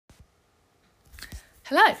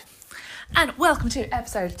Hello, and welcome to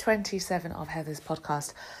episode 27 of Heather's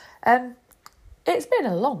podcast. It's been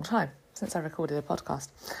a long time since I recorded a podcast.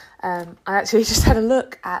 I actually just had a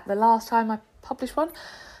look at the last time I published one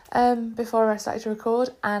before I started to record,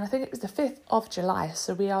 and I think it was the 5th of July,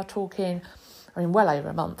 so we are talking, well over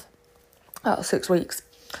a month, 6 weeks.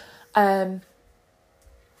 And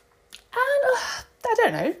I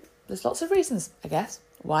don't know, there's lots of reasons, I guess,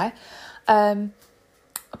 why.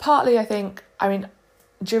 Partly, I think,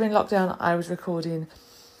 during lockdown, I was recording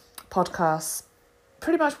podcasts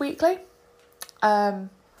pretty much weekly.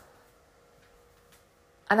 And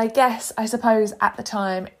I suppose at the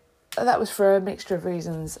time, that was for a mixture of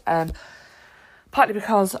reasons. Partly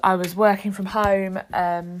because I was working from home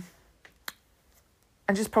and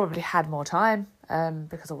just probably had more time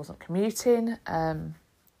because I wasn't commuting to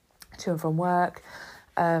and from work.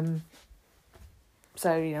 So,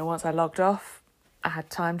 once I logged off, I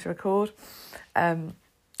had time to record.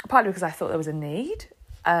 Partly because I thought there was a need.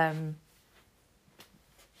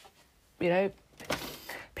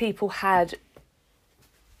 People had,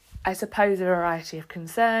 I suppose, a variety of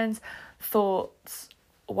concerns, thoughts,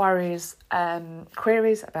 worries,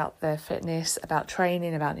 queries about their fitness, about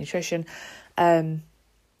training, about nutrition,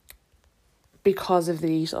 because of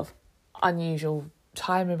the sort of unusual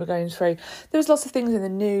time we were going through. There was lots of things in the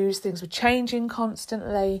news, things were changing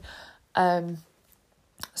constantly. So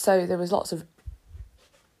there was lots of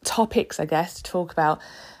topics, I guess, to talk about.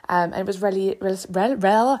 And it was really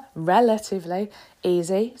relatively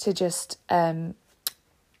easy to just,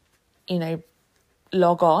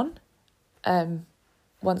 log on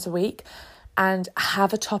once a week and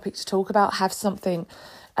have a topic to talk about, have something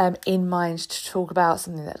in mind to talk about,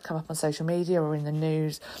 something that had come up on social media or in the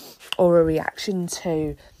news, or a reaction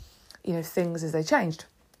to, things as they changed.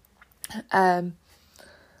 And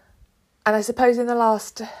I suppose in the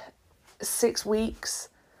last 6 weeks,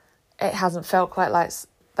 it hasn't felt quite like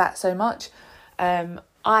that so much.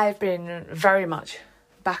 I've been very much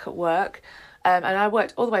back at work, and I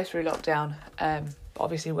worked all the way through lockdown,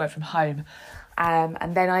 obviously worked from home.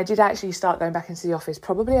 And then I did actually start going back into the office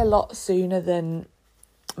probably a lot sooner than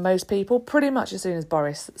most people, pretty much as soon as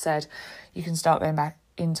Boris said you can start going back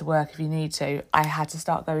into work if you need to. I had to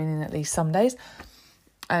start going in at least some days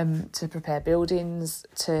to prepare buildings,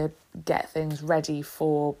 to get things ready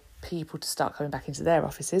for people to start coming back into their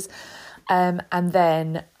offices. And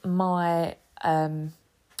then my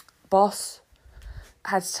boss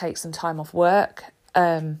had to take some time off work,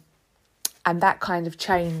 and that kind of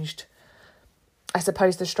changed, I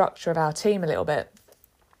suppose, the structure of our team a little bit,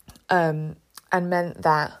 and meant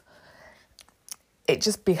that it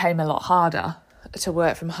just became a lot harder to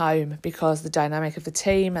work from home because the dynamic of the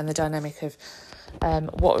team and the dynamic of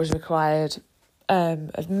what was required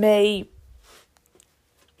of me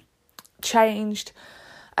changed.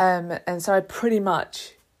 And so I pretty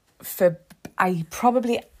much, for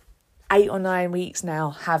probably 8 or 9 weeks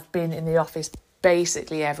now, have been in the office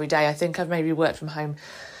basically every day. I think I've maybe worked from home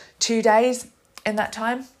 2 days in that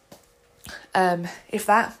time, if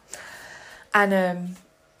that. And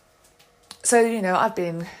so, I've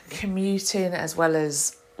been commuting as well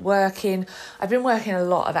as working. I've been working a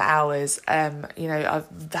lot of hours. I've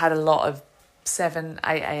had a lot of 7,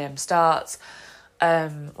 8 a.m. starts,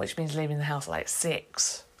 which means leaving the house at like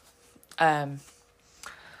 6. A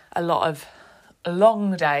lot of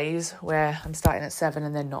long days where I'm starting at 7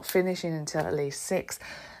 and then not finishing until at least 6.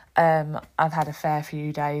 I've had a fair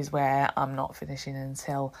few days where I'm not finishing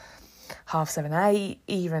until 7:30, 8,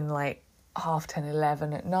 even like 10:30,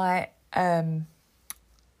 11 at night. And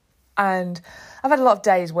I've had a lot of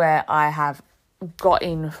days where I have got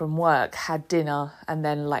in from work, had dinner, and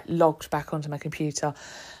then like logged back onto my computer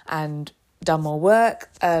and done more work.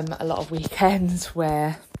 A lot of weekends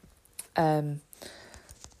where I've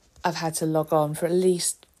had to log on for at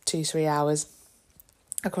least 2-3 hours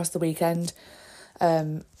across the weekend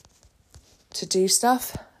to do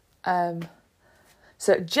stuff.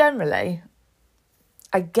 So generally,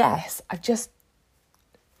 I guess I've just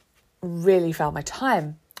really felt my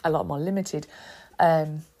time a lot more limited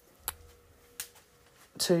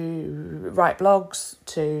to write blogs,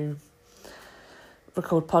 to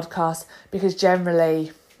record podcasts, because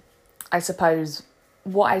generally, I suppose,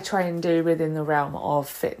 what I try and do within the realm of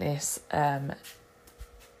fitness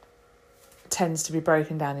tends to be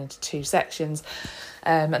broken down into 2 sections,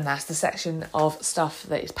 and that's the section of stuff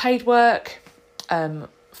that is paid work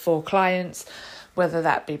for clients, whether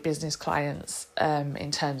that be business clients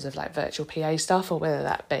in terms of like virtual PA stuff, or whether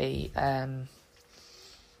that be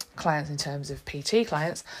clients in terms of PT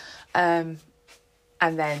clients, and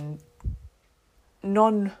then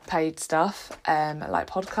non-paid stuff like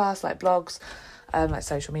podcasts, like blogs, like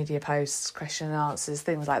social media posts, question and answers,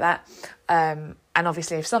 things like that. And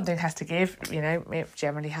obviously if something has to give, it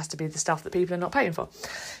generally has to be the stuff that people are not paying for.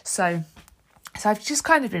 So I've just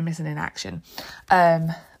kind of been missing in action.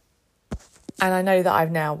 And I know that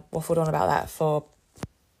I've now waffled on about that for,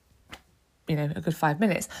 a good 5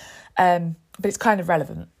 minutes. But it's kind of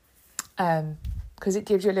relevant. Because it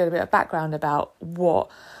gives you a little bit of background about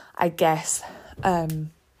what I guess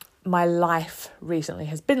my life recently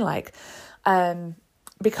has been like.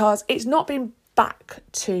 Because it's not been back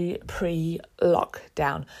to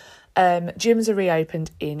pre-lockdown. Gyms are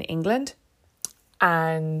reopened in England.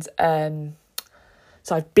 And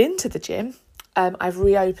so I've been to the gym. I've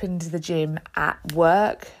reopened the gym at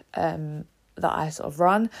work that I sort of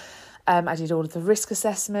run. I did all of the risk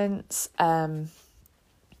assessments,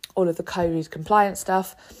 all of the COVID compliance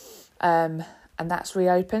stuff, and that's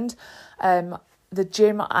reopened. The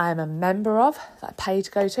gym I'm a member of, that I pay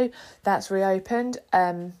to go to, that's reopened.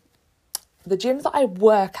 The gyms that I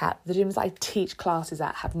work at, the gyms that I teach classes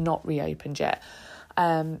at, have not reopened yet.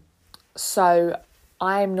 So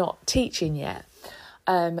I'm not teaching yet.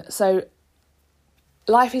 So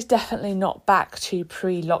life is definitely not back to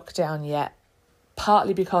pre-lockdown yet,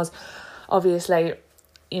 partly because obviously,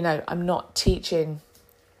 I'm not teaching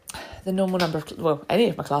the normal number of, any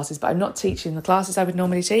of my classes, but I'm not teaching the classes I would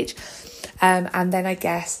normally teach. And then I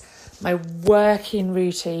guess my working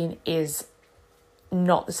routine is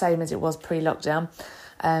not the same as it was pre-lockdown,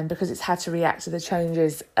 because it's had to react to the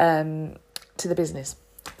changes to the business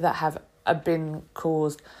that have been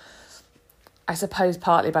caused, I suppose,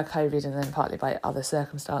 partly by COVID and then partly by other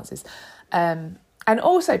circumstances. And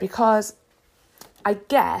also because I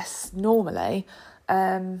guess normally,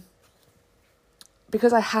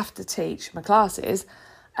 because I have to teach my classes,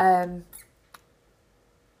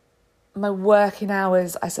 my working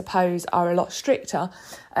hours, I suppose, are a lot stricter.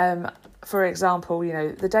 For example,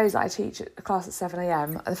 the days that I teach a class at 7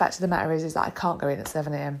 a.m, the fact of the matter is that I can't go in at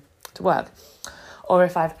 7 a.m. to work. Or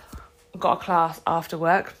if I've got a class after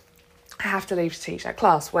work, I have to leave to teach that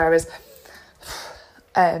class. Whereas,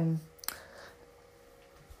 I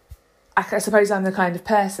suppose I'm the kind of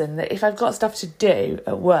person that if I've got stuff to do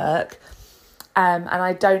at work, and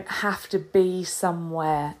I don't have to be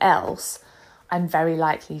somewhere else, I'm very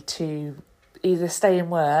likely to either stay in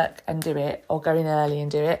work and do it, or go in early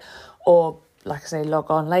and do it, or, like I say, log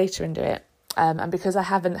on later and do it. And because I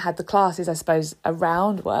haven't had the classes, I suppose,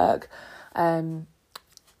 around work,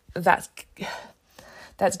 that's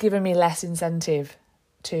given me less incentive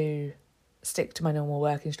to stick to my normal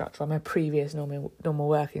working structure, or my previous normal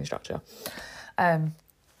working structure.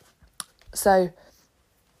 So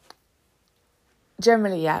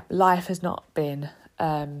generally, life has not been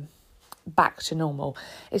back to normal.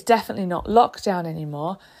 It's definitely not lockdown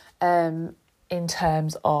anymore, in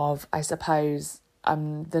terms of, I suppose,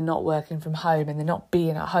 the not working from home and the not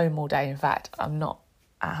being at home all day. In fact, I'm not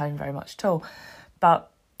at home very much at all. But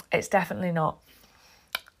it's definitely not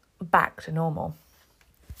back to normal.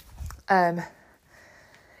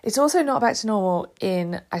 It's also not back to normal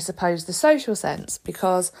in, I suppose, the social sense,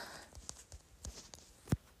 because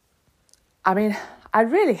I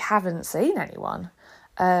really haven't seen anyone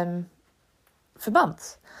for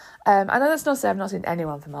months. I know that's not to say I've not seen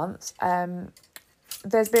anyone for months.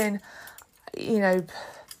 There's been, a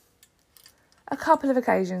couple of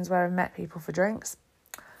occasions where I've met people for drinks.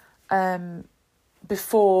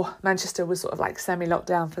 Before Manchester was sort of like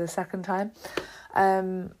semi-lockdown for the second time.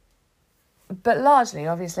 But largely,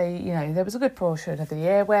 obviously, there was a good portion of the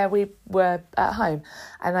year where we were at home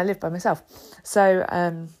and I lived by myself. So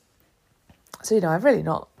I've really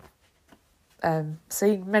not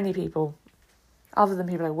seen many people other than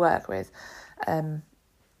people I work with. And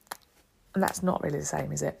that's not really the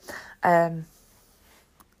same, is it? And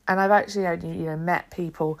I've actually only, met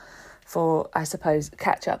people for, I suppose,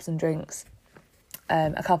 catch-ups and drinks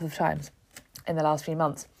a couple of times in the last few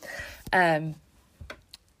months.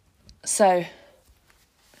 So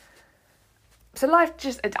life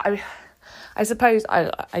just, I suppose,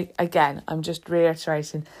 again, I'm just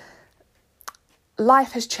reiterating,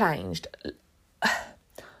 life has changed.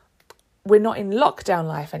 We're not in lockdown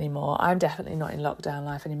life anymore. I'm definitely not in lockdown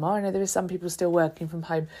life anymore. I know there are some people still working from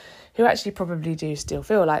home who actually probably do still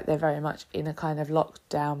feel like they're very much in a kind of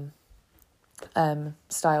lockdown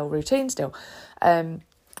style routine still. I'm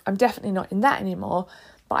definitely not in that anymore,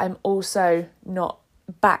 but I'm also not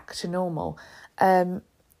back to normal. And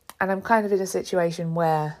I'm kind of in a situation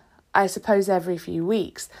where I suppose every few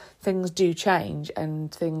weeks things do change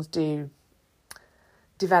and things do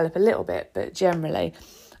develop a little bit, but generally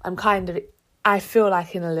I feel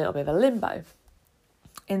like in a little bit of a limbo,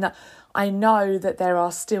 in that I know that there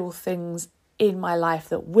are still things in my life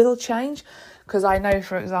that will change, because I know,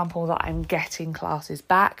 for example, that I'm getting classes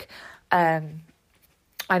back. I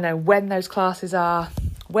know when those classes are,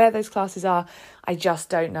 where those classes are. I just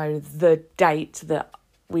don't know the date that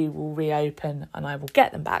we will reopen and I will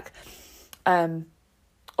get them back.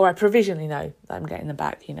 Or I provisionally know that I'm getting them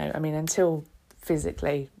back, until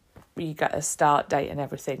physically you get a start date and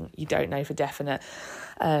everything, you don't know for definite.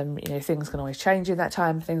 Things can always change in that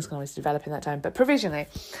time, things can always develop in that time, but provisionally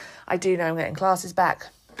I do know I'm getting classes back.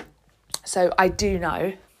 So I do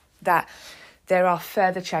know that there are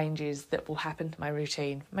further changes that will happen to my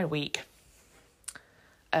routine, my week,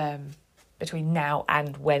 between now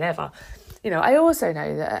and whenever. I also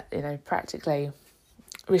know that, practically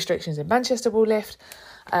restrictions in Manchester will lift,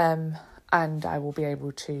 and I will be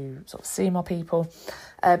able to sort of see more people.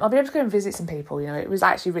 I'll be able to go and visit some people. It was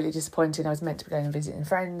actually really disappointing. I was meant to be going and visiting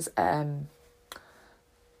friends a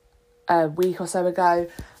week or so ago,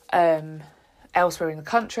 elsewhere in the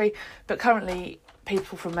country, but currently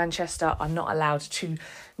people from Manchester are not allowed to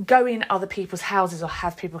go in other people's houses or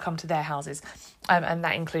have people come to their houses, and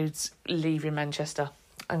that includes leaving Manchester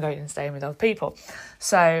and going and staying with other people.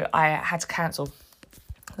 So I had to cancel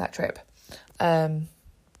that trip. I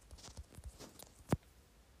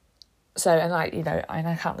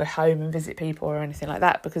can't go home and visit people or anything like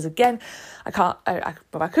that, because again, I can't. I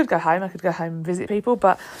could go home. I could go home and visit people,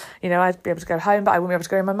 but I'd be able to go home, but I wouldn't be able to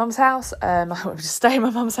go in my mum's house. I wouldn't be able to stay in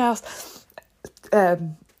my mum's house.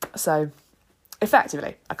 So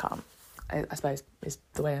effectively, I can't. I suppose is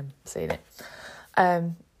the way I'm seeing it.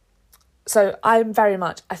 So I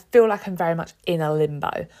feel like I'm very much in a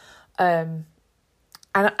limbo. And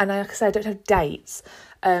like I say, I don't have dates.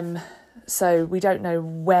 So we don't know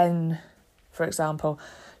when, for example,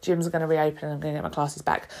 gyms are going to reopen and I'm going to get my classes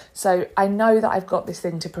back. So I know that I've got this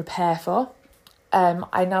thing to prepare for.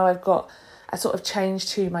 I know I've got a sort of change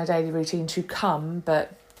to my daily routine to come,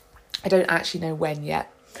 but I don't actually know when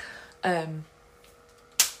yet. And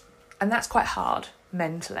that's quite hard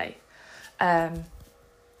mentally. I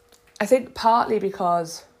think partly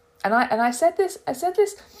because, and I said this,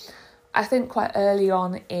 I think quite early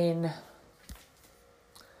on in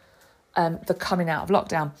the coming out of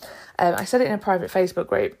lockdown. I said it in a private Facebook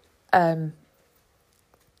group,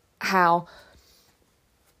 how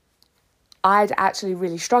I'd actually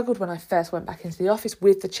really struggled when I first went back into the office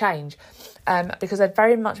with the change, because I'd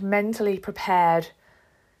very much mentally prepared,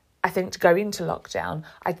 I think, to go into lockdown.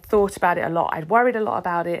 I'd thought about it a lot. I'd worried a lot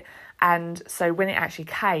about it. And so when it actually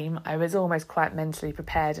came, I was almost quite mentally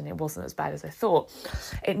prepared and it wasn't as bad as I thought.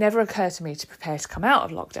 It never occurred to me to prepare to come out of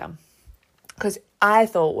lockdown, because I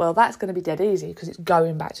thought, well, that's going to be dead easy because it's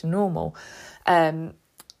going back to normal. And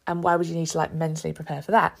why would you need to mentally prepare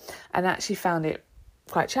for that? And I actually found it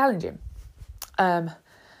quite challenging. And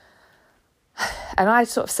I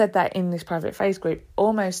sort of said that in this private face group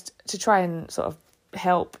almost to try and sort of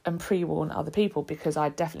help and pre-warn other people, because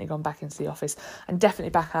I'd definitely gone back into the office and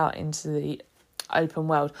definitely back out into the open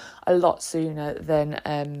world a lot sooner than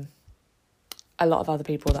a lot of other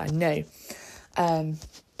people that I knew.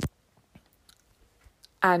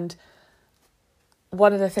 And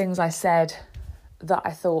one of the things I said that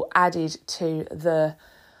I thought added to the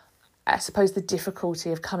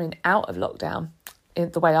difficulty of coming out of lockdown,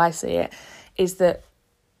 in the way I see it, is that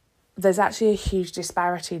there's actually a huge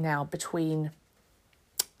disparity now between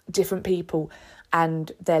different people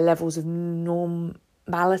and their levels of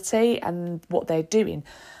normality and what they're doing.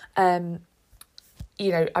 Apart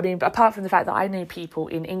from the fact that I knew people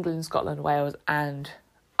in England, Scotland, Wales and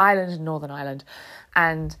Ireland and Northern Ireland,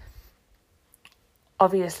 and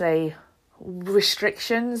obviously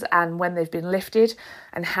restrictions and when they've been lifted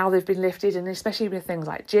and how they've been lifted, and especially with things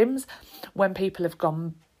like gyms, when people have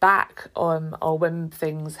gone back or when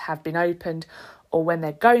things have been opened or when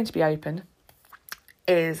they're going to be open,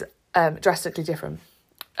 is drastically different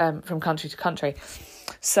from country to country.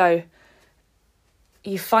 So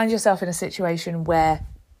you find yourself in a situation where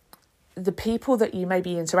the people that you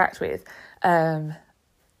maybe interact with are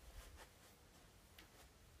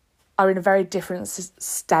in a very different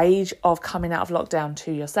stage of coming out of lockdown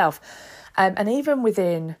to yourself, and even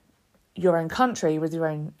within your own country,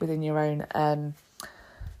 within your own an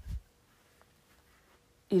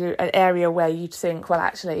area where you'd think, well,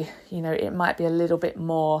 actually, it might be a little bit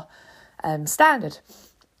more standard.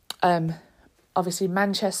 Obviously,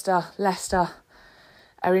 Manchester, Leicester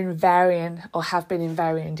are in varying, or have been in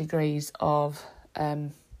varying degrees of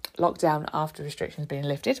lockdown after restrictions being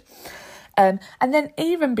lifted. And then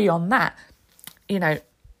even beyond that,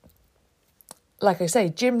 like I say,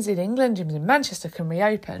 gyms in England, gyms in Manchester can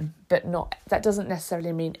reopen, but that doesn't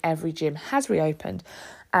necessarily mean every gym has reopened.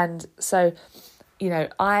 And so,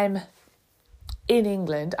 I'm in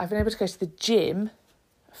England, I've been able to go to the gym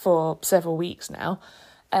for several weeks now,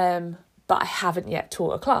 but I haven't yet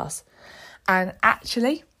taught a class. And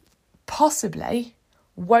actually, possibly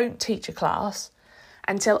won't teach a class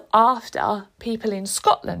until after people in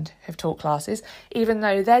Scotland have taught classes, even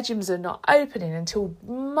though their gyms are not opening until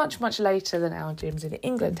much, much later than our gyms in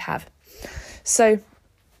England have. So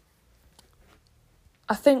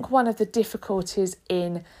I think one of the difficulties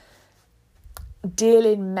in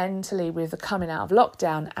dealing mentally with the coming out of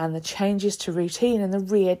lockdown and the changes to routine and the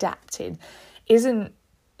readapting isn't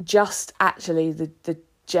just actually the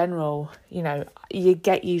general, you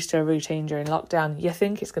get used to a routine during lockdown, you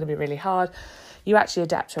think it's going to be really hard, you actually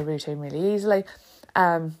adapt to a routine really easily,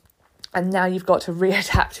 and now you've got to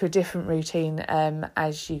readapt to a different routine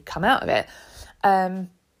as you come out of it. I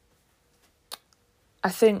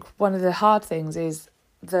think one of the hard things is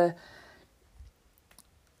the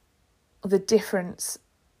difference,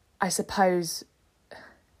 I suppose,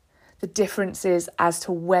 the differences as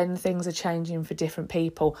to when things are changing for different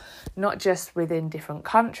people, not just within different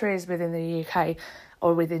countries within the UK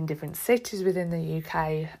or within different cities within the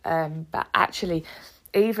UK, but actually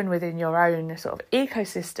even within your own sort of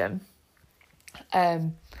ecosystem.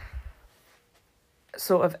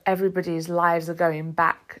 Sort of everybody's lives are going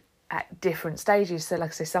back at different stages. So like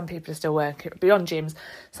I say, some people are still working beyond gyms,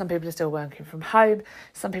 some people are still working from home,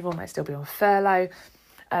 some people might still be on furlough,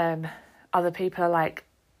 other people are like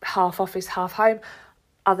half office, half home,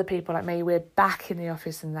 other people like me, we're back in the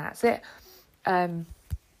office and that's it.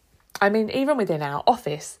 I mean, even within our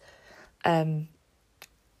office,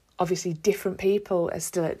 obviously different people are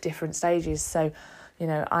still at different stages. So,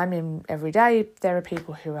 I'm in every day, there are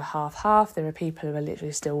people who are half, there are people who are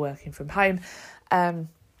literally still working from home.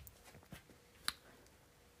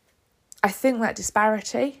 I think that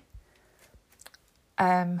disparity,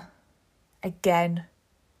 again,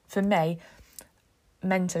 for me,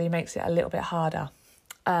 mentally makes it a little bit harder,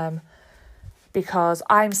 because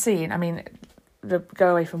I'm seeing,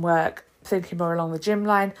 go away from work, thinking more along the gym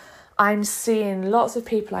line, I'm seeing lots of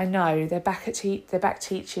people I know, they're back teaching, they're back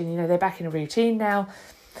in a routine now,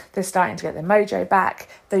 they're starting to get their mojo back,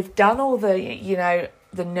 they've done all the,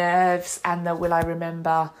 the nerves and the will I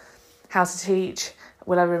remember how to teach,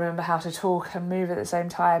 will I remember how to talk and move at the same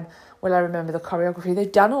time, will I remember the choreography,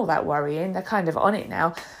 they've done all that worrying, they're kind of on it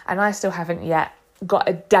now, and I still haven't yet got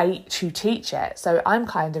a date to teach it. So I'm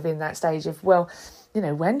kind of in that stage of, well,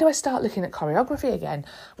 when do I start looking at choreography again?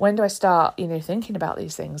 When do I start, thinking about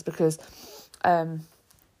these things? Because you don't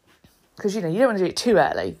want to do it too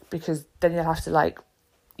early, because then you'll have to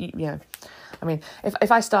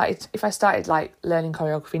if I started like learning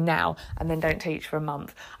choreography now and then don't teach for a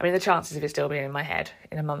month, the chances of it still being in my head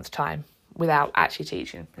in a month's time without actually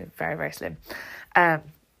teaching are very, very slim. I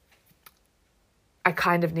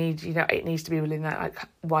kind of need, it needs to be within that like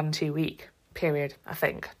 1-2 week period, I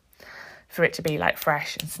think, for it to be like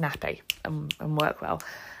fresh and snappy and work well.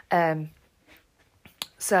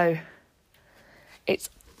 So it's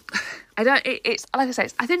like I say,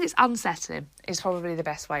 I think it's unsettling is probably the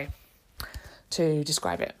best way to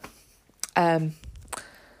describe it. And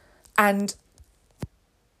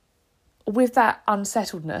with that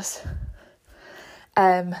unsettledness,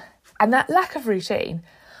 and that lack of routine,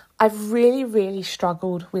 I've really, really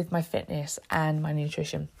struggled with my fitness and my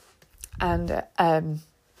nutrition. And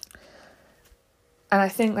I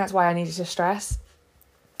think that's why I needed to stress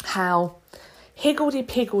how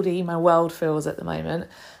higgledy-piggledy my world feels at the moment.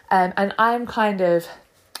 And I'm kind of,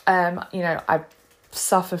 I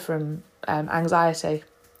suffer from anxiety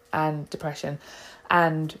and depression,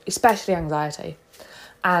 and especially anxiety.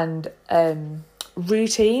 And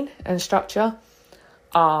routine and structure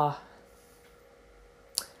are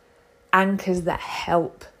anchors that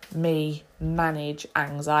help me manage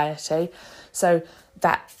anxiety. So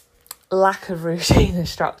that lack of routine and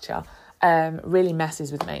structure really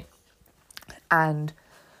messes with me. And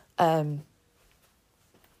I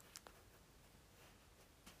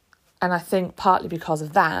think partly because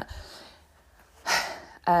of that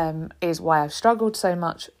is why I've struggled so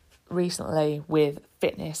much recently with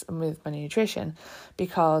fitness and with my nutrition,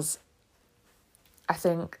 because I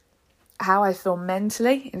think how I feel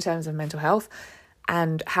mentally in terms of mental health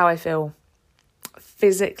and how I feel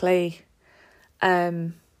physically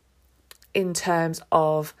in terms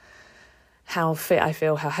of how fit I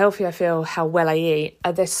feel, how healthy I feel, how well I eat,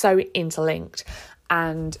 they're so interlinked.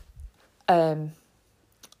 And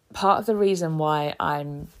part of the reason why I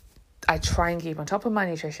try and keep on top of my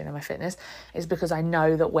nutrition and my fitness is because I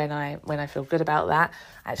know that when I feel good about that,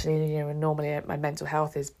 actually, normally my mental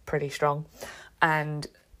health is pretty strong. And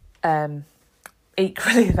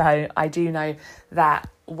equally though, I do know that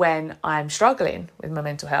when I'm struggling with my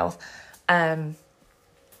mental health, I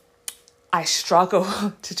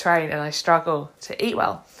struggle to train and I struggle to eat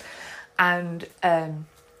well. And I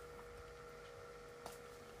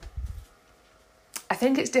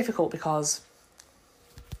think it's difficult because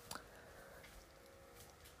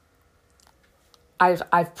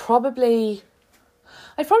I've probably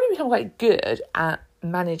become quite good at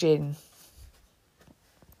managing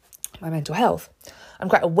my mental health. I'm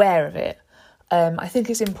quite aware of it. I think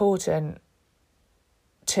it's important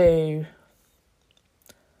to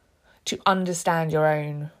understand your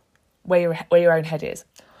own where your own head is,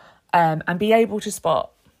 and be able to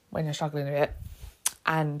spot when you're struggling with it,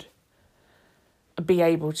 and be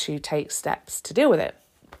able to take steps to deal with it.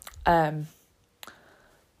 And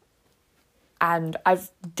I'm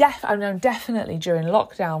definitely during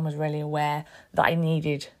lockdown was really aware that I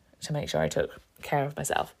needed to make sure I took care of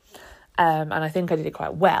myself. And I think I did it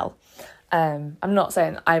quite well. I'm not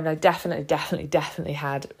saying I definitely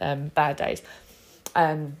had bad days.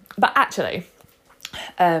 But actually,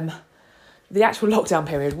 the actual lockdown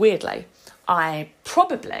period, weirdly, I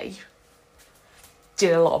probably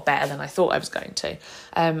did a lot better than I thought I was going to.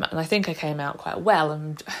 And I think I came out quite well.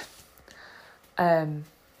 And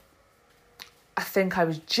I think I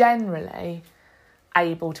was generally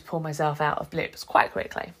able to pull myself out of blips quite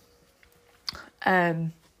quickly.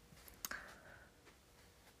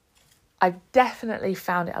 I've definitely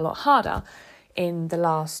found it a lot harder in the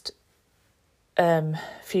last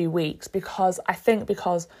few weeks because I've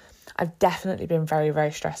definitely been very,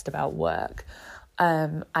 very stressed about work,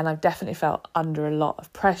 and I've definitely felt under a lot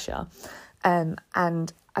of pressure, and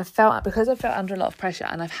I've felt under a lot of pressure,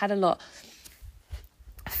 and I've had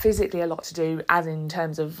physically a lot to do, as in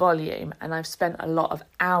terms of volume, and I've spent a lot of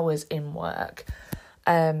hours in work.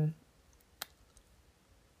 I've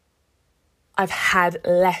had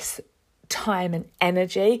less time and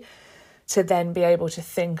energy to then be able to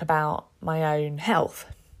think about my own health.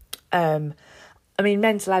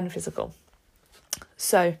 Mental and physical.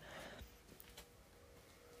 So,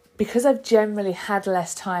 because I've generally had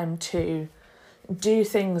less time to do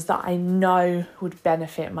things that I know would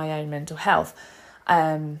benefit my own mental health,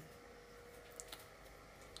 I've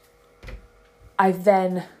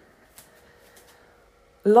then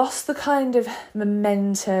lost the kind of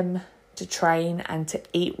momentum to train and to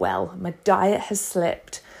eat well. My diet has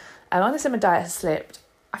slipped. Honestly, my diet has slipped.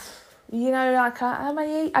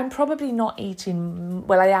 I'm probably not eating,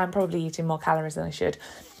 well, I am probably eating more calories than I should,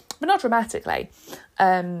 but not dramatically.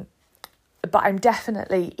 But I'm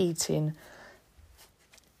definitely eating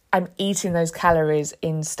those calories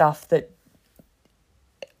in stuff that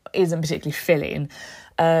isn't particularly filling.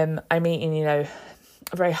 I'm eating, a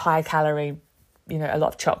very high calorie, a lot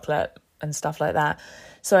of chocolate and stuff like that.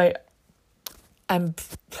 So I'm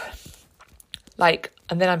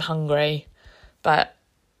and then I'm hungry, but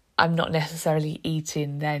I'm not necessarily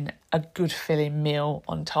eating then a good filling meal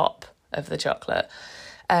on top of the chocolate.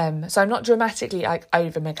 So I'm not dramatically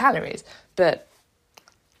over my calories, but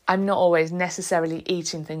I'm not always necessarily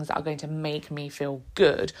eating things that are going to make me feel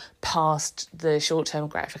good past the short-term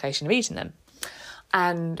gratification of eating them.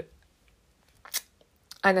 And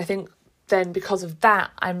I think then because of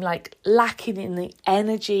that, I'm lacking in the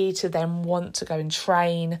energy to then want to go and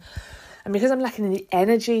train. And because I'm lacking in the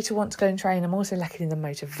energy to want to go and train, I'm also lacking in the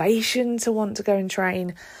motivation to want to go and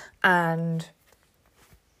train. And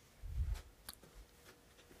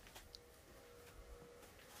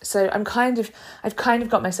so I've kind of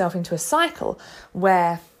got myself into a cycle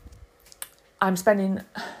where I'm spending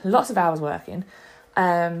lots of hours working,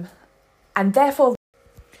 and therefore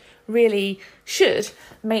really should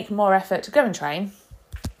make more effort to go and train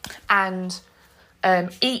and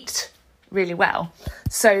eat really well,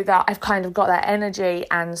 so that I've kind of got that energy,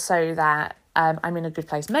 and so that I'm in a good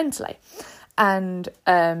place mentally. And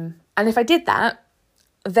if I did that,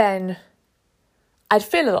 then I'd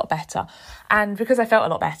feel a lot better. And because I felt a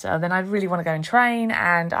lot better, then I'd really want to go and train,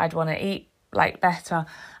 and I'd want to eat better.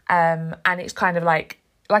 And it's kind of like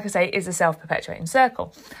I say, it's a self-perpetuating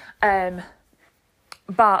circle.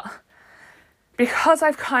 But because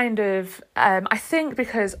I've kind of, I think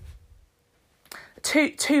because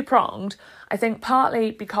two-pronged, I think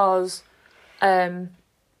partly because my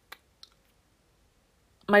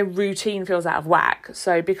routine feels out of whack.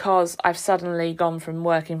 So because I've suddenly gone from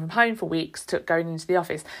working from home for weeks to going into the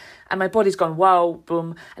office, and my body's gone, whoa,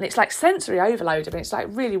 boom, and it's sensory overload. It's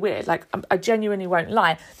really weird. I genuinely won't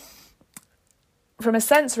lie. From a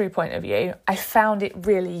sensory point of view, I found it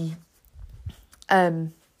really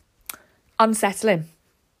unsettling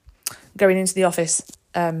going into the office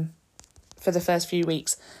for the first few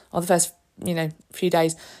weeks, or the first few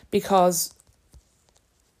days, because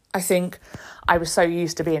I think I was so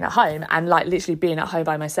used to being at home and like literally being at home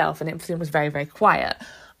by myself and everything was very, very quiet.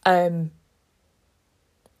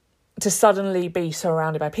 To suddenly be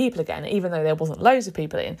surrounded by people again, even though there wasn't loads of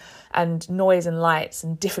people in, and noise and lights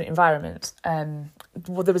and different environments, there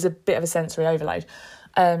was a bit of a sensory overload.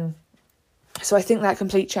 So I think that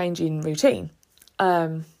complete change in routine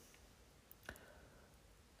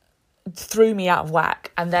threw me out of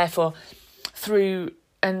whack, and therefore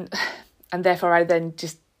I then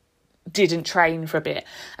just didn't train for a bit.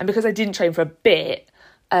 And because I didn't train for a bit,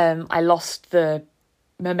 I lost the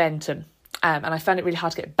momentum. And I found it really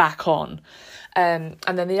hard to get back on. And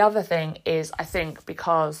then the other thing is, I think,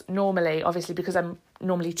 because because I'm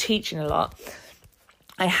normally teaching a lot,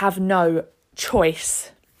 I have no choice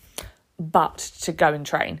but to go and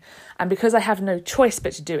train. And because I have no choice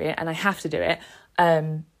but to do it, and I have to do it,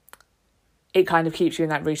 it kind of keeps you in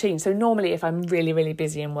that routine. So normally if I'm really, really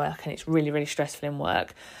busy in work and it's really, really stressful in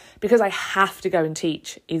work, because I have to go and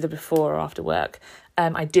teach either before or after work,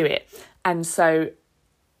 I do it. And so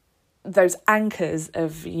those anchors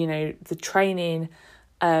of, the training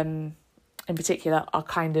in particular are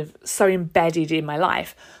kind of so embedded in my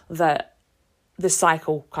life that the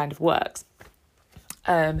cycle kind of works.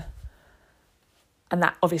 And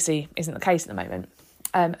that obviously isn't the case at the moment.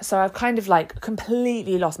 So I've kind of like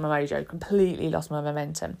completely lost my mojo, completely lost my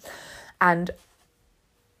momentum. And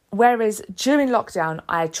whereas during lockdown,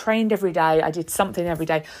 I trained every day, I did something every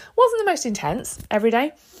day, wasn't the most intense every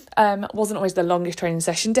day. Wasn't always the longest training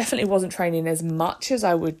session, definitely wasn't training as much as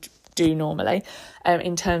I would do normally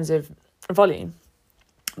in terms of volume.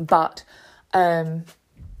 But I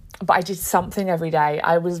did something every day.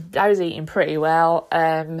 I was eating pretty well.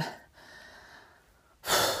 And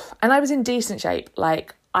I was in decent shape.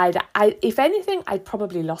 Like if anything, I'd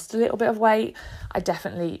probably lost a little bit of weight. I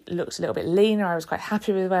definitely looked a little bit leaner. I was quite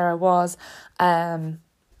happy with where I was. I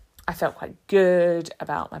felt quite good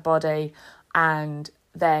about my body. And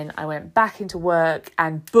then I went back into work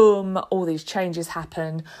and boom, all these changes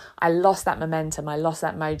happened. I lost that momentum. I lost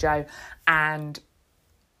that mojo. And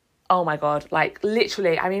oh my God, like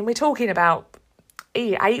literally, I mean, we're talking about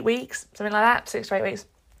 8 weeks, something like that, 6 to 8 weeks.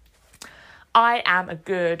 I am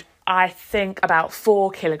I think about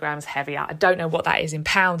 4 kilograms heavier. I don't know what that is in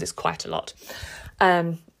pounds. It's quite a lot.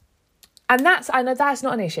 And I know that's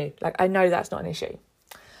not an issue. Like, I know that's not an issue.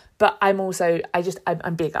 But I'm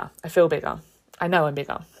bigger. I feel bigger. I know I'm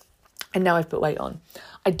bigger. I know I've put weight on.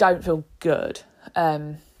 I don't feel good.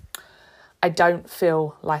 I don't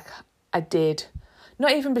feel like I did,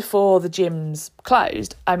 not even before the gyms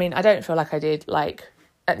closed. I mean, I don't feel like I did like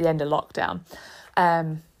at the end of lockdown.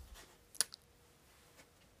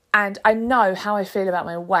 And I know how I feel about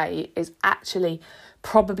my weight is actually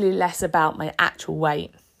probably less about my actual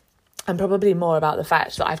weight and probably more about the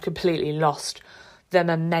fact that I've completely lost the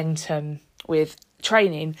momentum with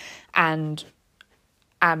training and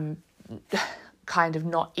am kind of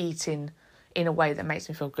not eating in a way that makes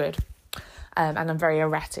me feel good. And I'm very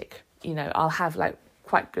erratic. I'll have like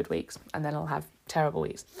quite good weeks and then I'll have terrible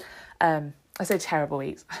weeks. I say terrible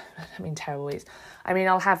weeks. I mean terrible weeks. I mean,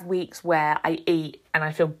 I'll have weeks where I eat and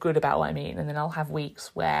I feel good about what I'm eating, and then I'll have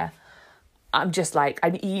weeks where I'm just like,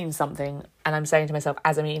 I'm eating something and I'm saying to myself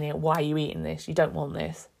as I'm eating it, why are you eating this? You don't want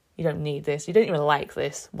this. You don't need this. You don't even like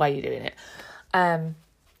this. Why are you doing it?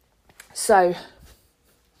 So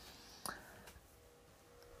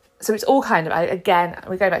it's all kind of, again,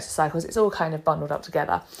 we go back to cycles, it's all kind of bundled up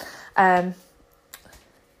together. And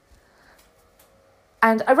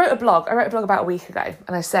I wrote a blog about a week ago,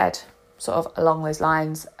 and I said sort of along those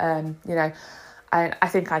lines, I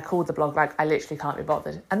think I called the blog like, I literally can't be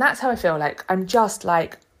bothered. And that's how I feel. Like, I'm just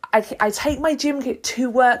like, I take my gym kit to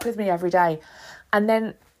work with me every day. And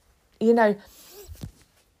then, I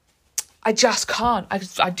just can't. I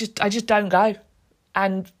just don't go.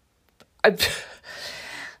 And I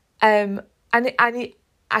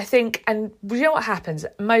think, and you know what happens?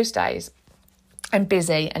 Most days I'm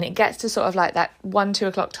busy and it gets to sort of like that 1-2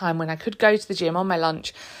 o'clock time when I could go to the gym on my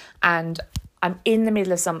lunch and I'm in the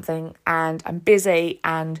middle of something and I'm busy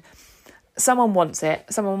and someone wants it.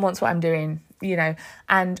 Someone wants what I'm doing,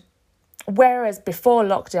 and whereas before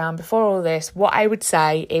lockdown, before all this, what I would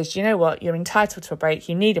say is, you know what, you're entitled to a break.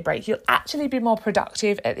 You need a break. You'll actually be more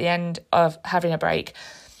productive at the end of having a break.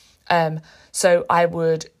 So I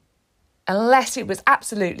would, unless it was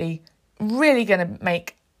absolutely really going to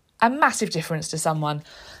make a massive difference to someone,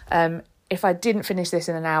 if I didn't finish this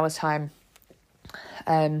in an hour's time,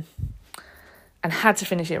 and had to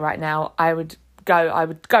finish it right now, I would go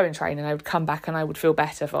and train, and I would come back and I would feel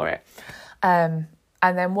better for it. And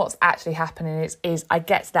then what's actually happening is I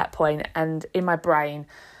get to that point, and in my brain,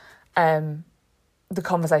 the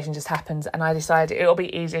conversation just happened, and I decided it'll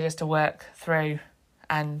be easier just to work through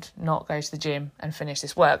and not go to the gym and finish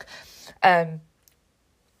this work. So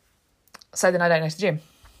then I don't go to the gym.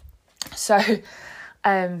 So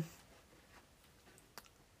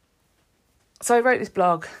I wrote this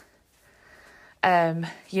blog, and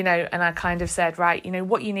I kind of said, right,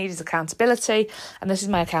 what you need is accountability, and this is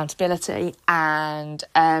my accountability. And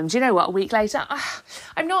do you know what? A week later,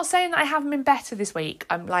 I'm not saying that I haven't been better this week.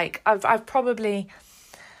 I'm like, I've probably,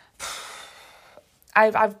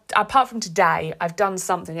 I've apart from today, I've done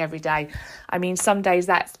something every day. I mean, some days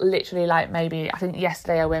that's literally like maybe, I think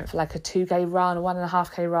yesterday I went for like a 2k run, a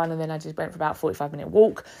 1.5k run, and then I just went for about a 45-minute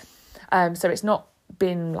walk. So it's not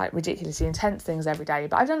been like ridiculously intense things every day,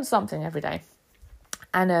 but I've done something every day.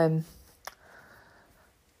 And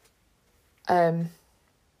I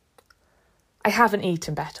haven't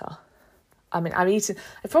eaten better. I mean,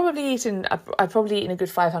 I've probably eaten a good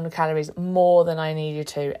 500 calories more than I needed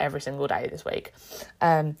to every single day this week.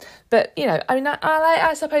 But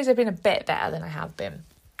I suppose I've been a bit better than I have been.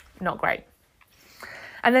 Not great.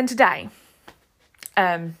 And then today,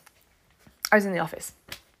 I was in the office,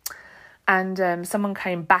 and someone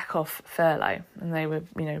came back off furlough, and they were,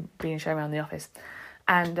 being shown around the office,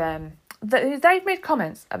 and they've made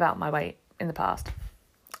comments about my weight in the past.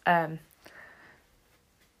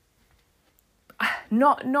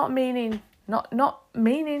 Not meaning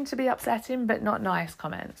to be upsetting, but not nice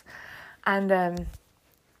comments. And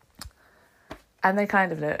they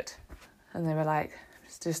kind of looked, and they were like,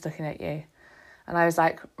 just looking at you. And I was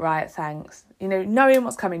like, right, thanks. Knowing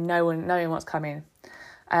what's coming, knowing what's coming.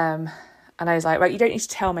 And I was like, right, you don't need to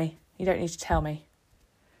tell me. You don't need to tell me.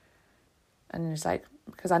 And it was like,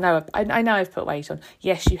 because I know I've put weight on.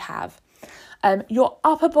 Yes, you have. Your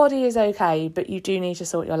upper body is okay, but you do need to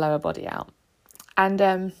sort your lower body out. And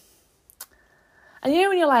when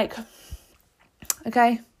you're like,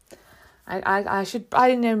 okay,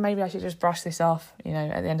 I know maybe I should just brush this off,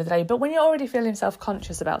 at the end of the day. But when you're already feeling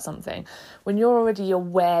self-conscious about something, when you're already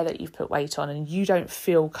aware that you've put weight on and you don't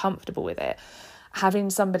feel comfortable with it, having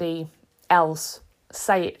somebody else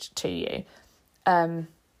say it to you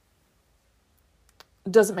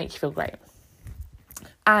doesn't make you feel great.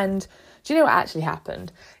 And do you know what actually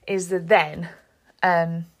happened? Is that then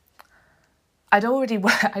I'd already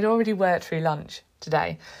worked through lunch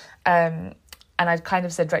today, and I'd kind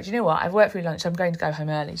of said, right, do you know what? I've worked through lunch. I'm going to go home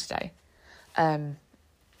early today,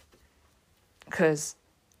 because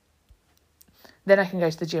then I can go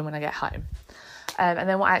to the gym when I get home. And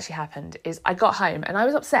then what actually happened is I got home and I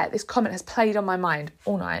was upset. This comment has played on my mind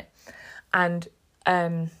all night, and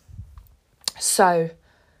so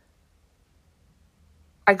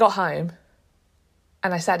I got home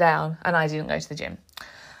and I sat down and I didn't go to the gym.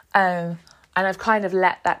 And I've kind of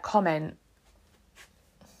let that comment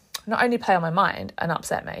not only play on my mind and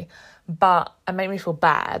upset me, and make me feel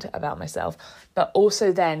bad about myself, but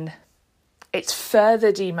also then it's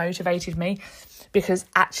further demotivated me, because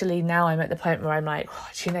actually now I'm at the point where I'm like, oh,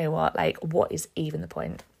 do you know what? Like, what is even the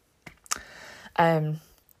point? And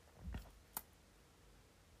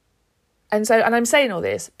I'm saying all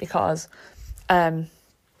this because I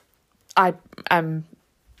am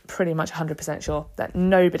pretty much 100% sure that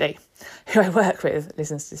nobody who I work with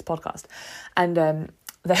listens to this podcast, and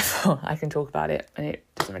therefore I can talk about it and it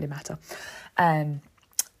doesn't really matter.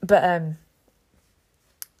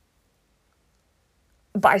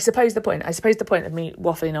 But I suppose the point of me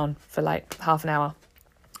waffling on for like half an hour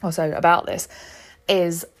or so about this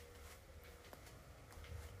is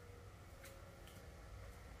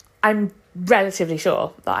I'm relatively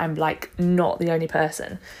sure that I'm like not the only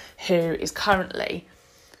person who is currently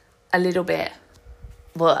a little bit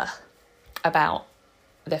about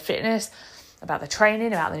their fitness, about the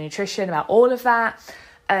training, about the nutrition, about all of that.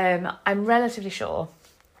 I'm relatively sure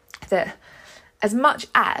that as much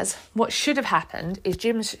as what should have happened is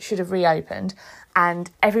gyms should have reopened and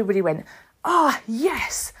everybody went, oh,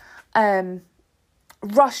 yes,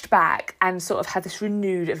 rushed back and sort of had this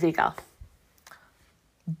renewed vigour.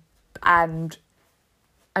 And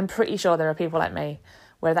I'm pretty sure there are people like me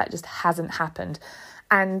where that just hasn't happened.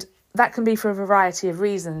 And that can be for a variety of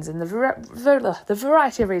reasons. And the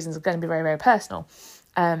variety of reasons are going to be very, very personal.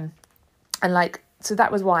 So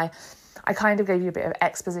that was why I kind of gave you a bit of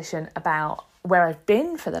exposition about where I've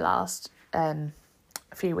been for the last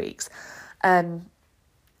few weeks.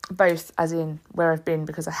 Both as in where I've been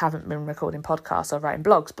because I haven't been recording podcasts or writing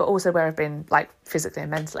blogs, but also where I've been like physically and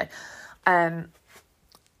mentally.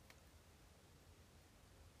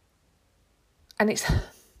 And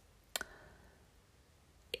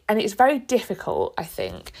it's very difficult, I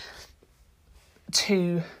think,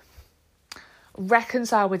 to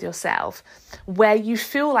reconcile with yourself where you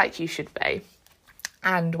feel like you should be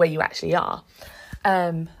and where you actually are.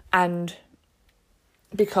 And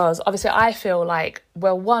because obviously I feel like,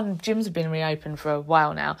 well, one, gyms have been reopened for a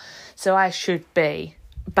while now, so I should be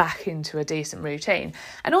back into a decent routine.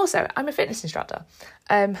 And also, I'm a fitness instructor.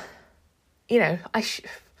 I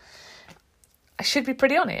should be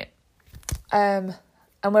pretty on it. And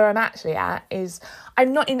where I'm actually at is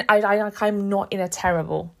I'm not in a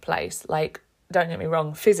terrible place. Like, don't get me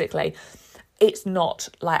wrong, physically, it's not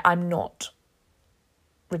like I'm not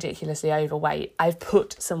ridiculously overweight. I've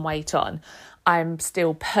put some weight on. I'm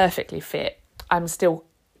still perfectly fit. I'm still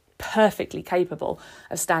perfectly capable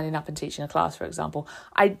of standing up and teaching a class, for example.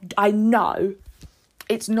 I know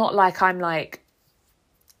it's not like I'm like,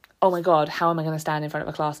 oh my God, how am I going to stand in front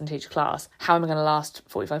of a class and teach a class? How am I going to last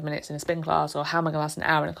 45 minutes in a spin class? Or how am I going to last an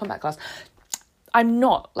hour in a combat class? I'm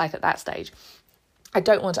not like at that stage. I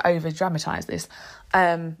don't want to over dramatise this.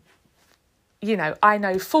 I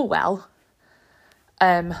know full well,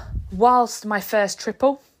 whilst my first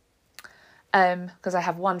triple, because I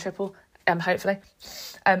have one triple, hopefully,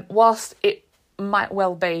 whilst it might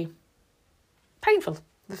well be painful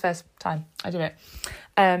the first time I do it,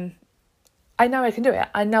 I know I can do it.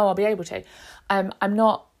 I know I'll be able to. I'm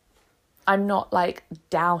not like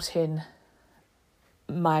doubting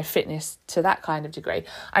my fitness to that kind of degree.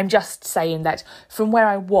 I'm just saying that from where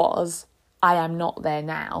I was, I am not there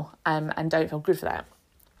now, and don't feel good for that.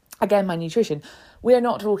 Again, my nutrition. We're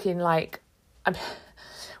not talking like I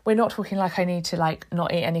need to like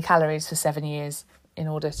not eat any calories for 7 years in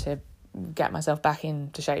order to get myself back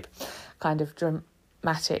into shape. Kind of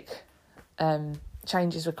dramatic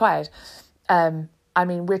changes required.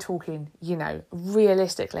 We're talking,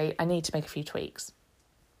 realistically, I need to make a few tweaks.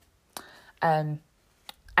 And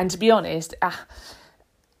to be honest,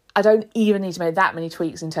 I don't even need to make that many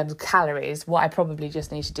tweaks in terms of calories. What I probably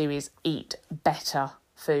just need to do is eat better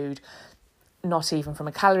food, not even from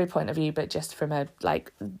a calorie point of view, but just from a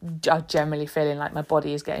generally feeling like my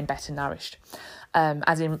body is getting better nourished. I'm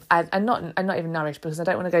not even nourished, because I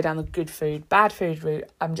don't want to go down the good food, bad food route.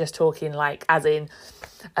 I'm just talking like, as in,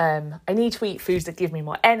 I need to eat foods that give me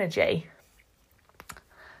more energy,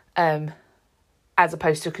 as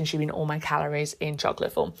opposed to consuming all my calories in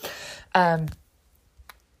chocolate form.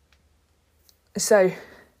 So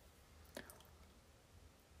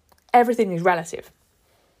everything is relative.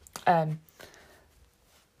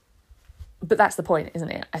 But that's the point, isn't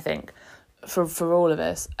it? I think for all of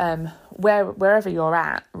us, wherever you're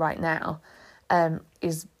at right now,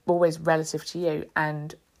 is always relative to you.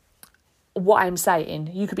 And what I'm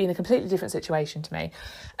saying, you could be in a completely different situation to me.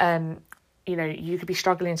 You could be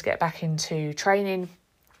struggling to get back into training,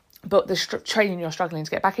 but the training you're struggling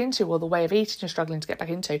to get back into, or the way of eating you're struggling to get back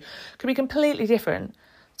into, could be completely different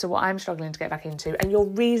to what I'm struggling to get back into. And your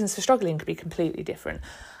reasons for struggling could be completely different.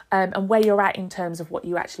 And where you're at in terms of what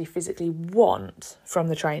you actually physically want from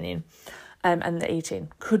the training and the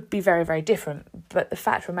eating could be very, very different. But the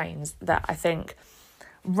fact remains that I think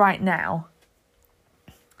right now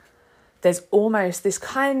there's almost this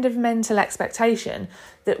kind of mental expectation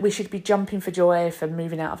that we should be jumping for joy for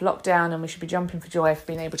moving out of lockdown, and we should be jumping for joy for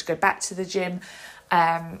being able to go back to the gym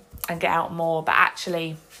and get out more. But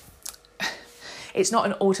actually, it's not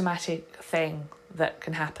an automatic thing that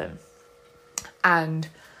can happen. And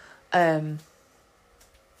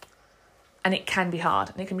it can be hard,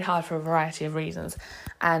 and it can be hard for a variety of reasons.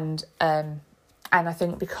 And I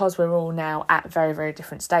think because we're all now at very, very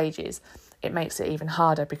different stages, it makes it even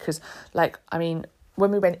harder, because when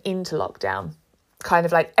we went into lockdown, kind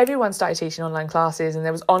of like everyone started teaching online classes, and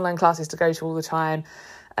there was online classes to go to all the time.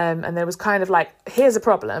 And there was kind of like, here's a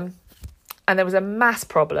problem, and there was a mass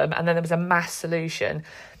problem, and then there was a mass solution.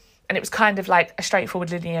 And it was kind of like a straightforward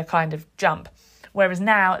linear kind of jump. Whereas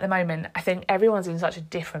now, at the moment, I think everyone's in such a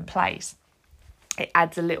different place. It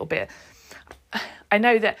adds a little bit. I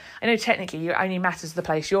know technically it only matters the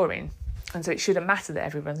place you're in. And so it shouldn't matter that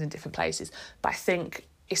everyone's in different places. But I think,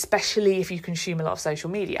 especially if you consume a lot of social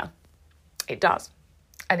media, it does.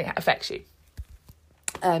 And it affects you.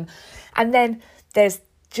 And then there's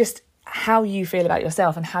just how you feel about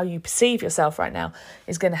yourself and how you perceive yourself right now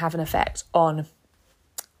is going to have an effect on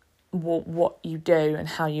what you do and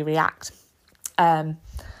how you react. And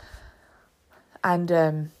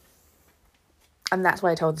that's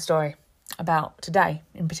why I told the story about today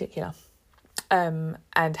in particular, and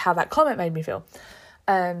how that comment made me feel.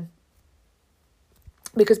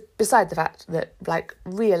 Because beside the fact that,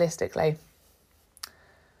 realistically,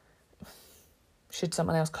 should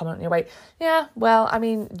someone else comment on your weight? Yeah, well,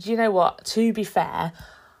 do you know what? To be fair,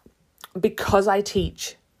 because I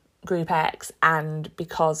teach Group X and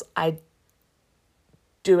because I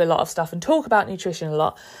do a lot of stuff and talk about nutrition a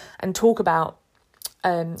lot and talk about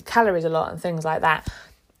calories a lot and things like that,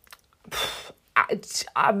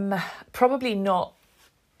 I'm probably not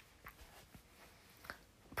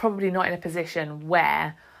in a position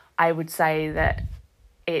where I would say that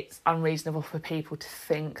it's unreasonable for people to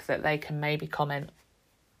think that they can maybe comment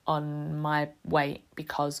on my weight,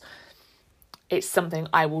 because it's something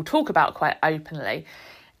I will talk about quite openly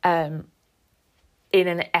in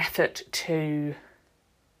an effort to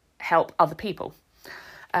help other people.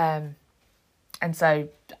 And so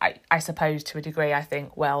I suppose to a degree I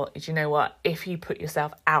think, well, do you know what? If you put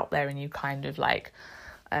yourself out there and you kind of like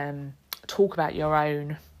talk about your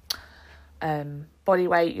own body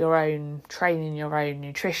weight, your own training, your own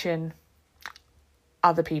nutrition,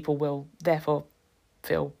 other people will therefore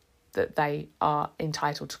feel that they are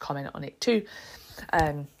entitled to comment on it too.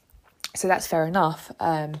 So that's fair enough.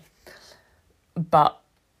 But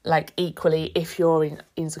like equally, if you're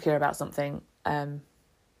insecure about something, and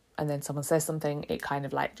then someone says something, it kind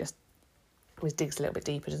of like just always digs a little bit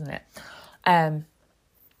deeper, doesn't it?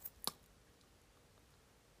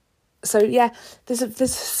 So yeah,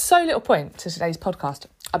 there's so little point to today's podcast,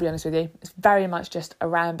 I'll be honest with you. It's very much just a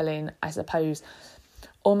rambling, I suppose,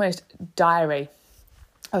 almost diary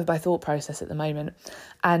of my thought process at the moment.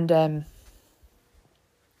 And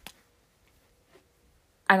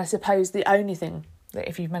I suppose the only thing that,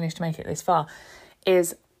 if you've managed to make it this far,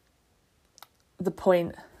 is the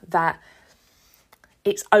point that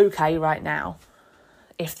it's okay right now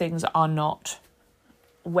if things are not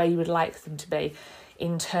where you would like them to be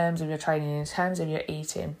in terms of your training, in terms of your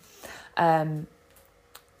eating. And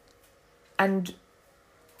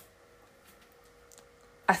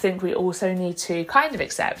I think we also need to kind of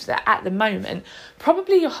accept that at the moment,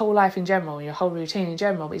 probably your whole life in general, your whole routine in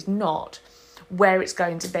general is not where it's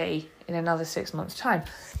going to be in another 6 months' time.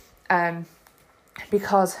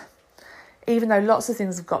 Because even though lots of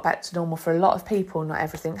things have got back to normal for a lot of people, not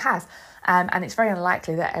everything has. And it's very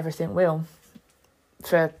unlikely that everything will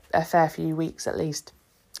for a fair few weeks at least.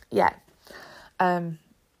 Yeah. And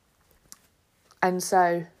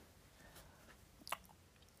so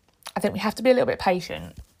I think we have to be a little bit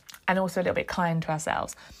patient and also a little bit kind to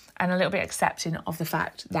ourselves and a little bit accepting of the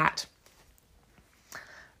fact that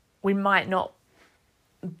we might not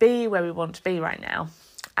be where we want to be right now,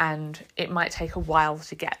 and it might take a while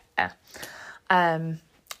to get there. And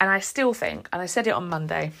I still think, and I said it on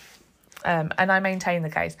Monday, and I maintain the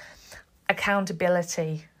case,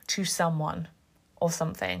 accountability to someone or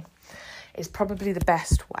something is probably the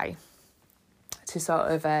best way to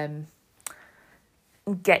sort of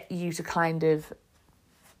get you to kind of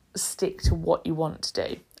stick to what you want to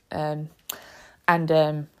do.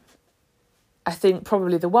 I think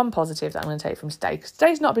probably the one positive that I'm going to take from today, because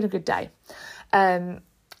today's not been a good day,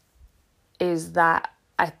 is that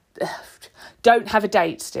I don't have a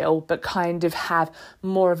date still, but kind of have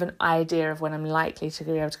more of an idea of when I'm likely to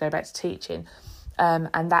be able to go back to teaching.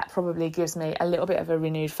 And that probably gives me a little bit of a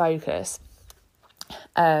renewed focus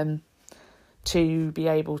to be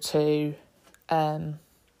able to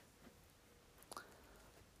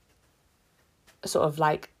sort of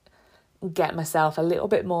like get myself a little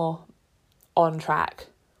bit more on track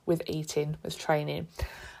with eating, with training.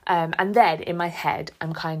 And then in my head,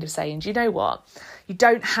 I'm kind of saying, do you know what? You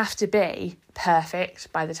don't have to be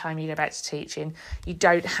perfect by the time you go back to teaching. You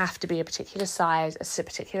don't have to be a particular size, a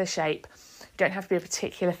particular shape. You don't have to be a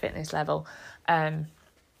particular fitness level.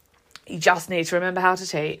 You just need to remember how to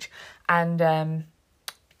teach. And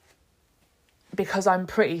because I'm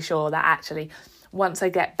pretty sure that actually once I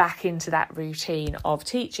get back into that routine of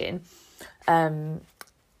teaching,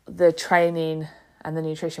 the training and the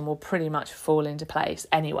nutrition will pretty much fall into place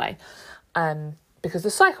anyway, because the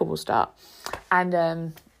cycle will start. And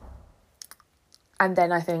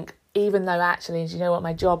then I think, even though actually, do you know what,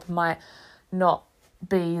 my job might not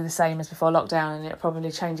be the same as before lockdown, and it'll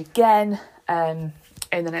probably change again in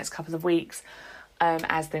the next couple of weeks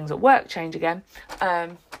as things at work change again.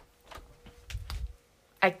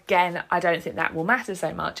 Again, I don't think that will matter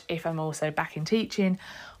so much if I'm also back in teaching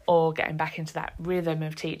or getting back into that rhythm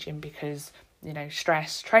of teaching, because, you know,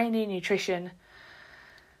 stress, training, nutrition,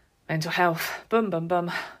 mental health,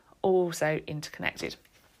 also interconnected.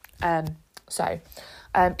 So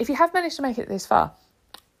if you have managed to make it this far,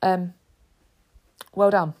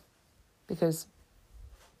 well done, because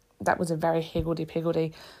that was a very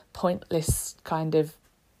higgledy-piggledy, pointless kind of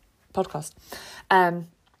podcast.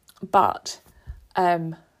 But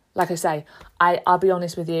like I say, I'll be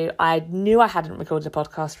honest with you, I knew I hadn't recorded a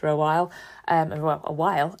podcast for a while,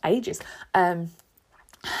 ages. I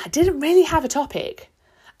didn't really have a topic.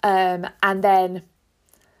 And then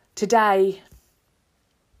today,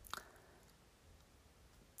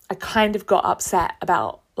 I kind of got upset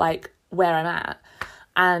about like where I'm at.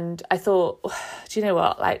 And I thought, do you know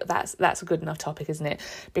what? Like that's a good enough topic, isn't it?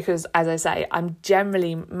 Because as I say, I'm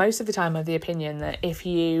generally most of the time of the opinion that if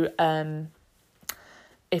you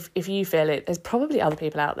if you feel it, there's probably other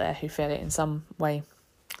people out there who feel it in some way,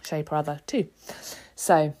 shape or other too.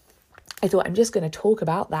 So I thought I'm just going to talk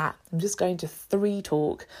about that. I'm just going to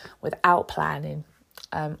talk without planning,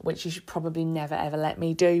 which you should probably never ever let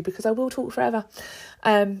me do because I will talk forever.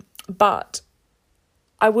 But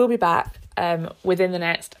I will be back within the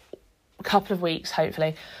next couple of weeks,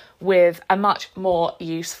 hopefully, with a much more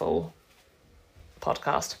useful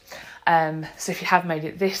podcast. So if you have made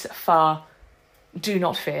it this far, do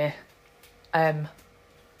not fear. I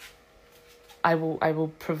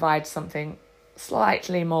will provide something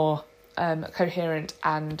slightly more coherent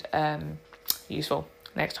and useful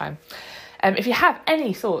next time. If you have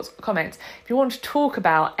any thoughts, comments, if you want to talk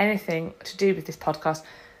about anything to do with this podcast,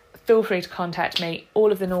 feel free to contact me.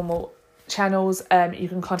 All of the normal channels. You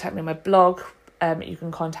can contact me on my blog. You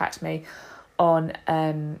can contact me on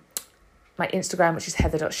my Instagram, which is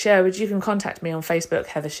heather.sherwood. You can contact me on Facebook,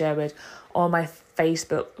 Heather Sherwood, or my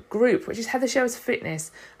Facebook group, which is Heather Sherwood's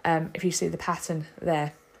Fitness, if you see the pattern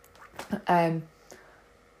there.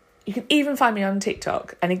 You can even find me on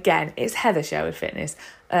TikTok, and again, it's Heather Sherwood Fitness.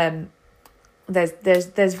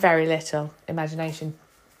 There's very little imagination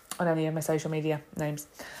on any of my social media names.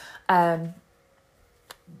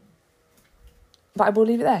 But I will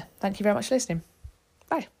leave it there. Thank you very much for listening.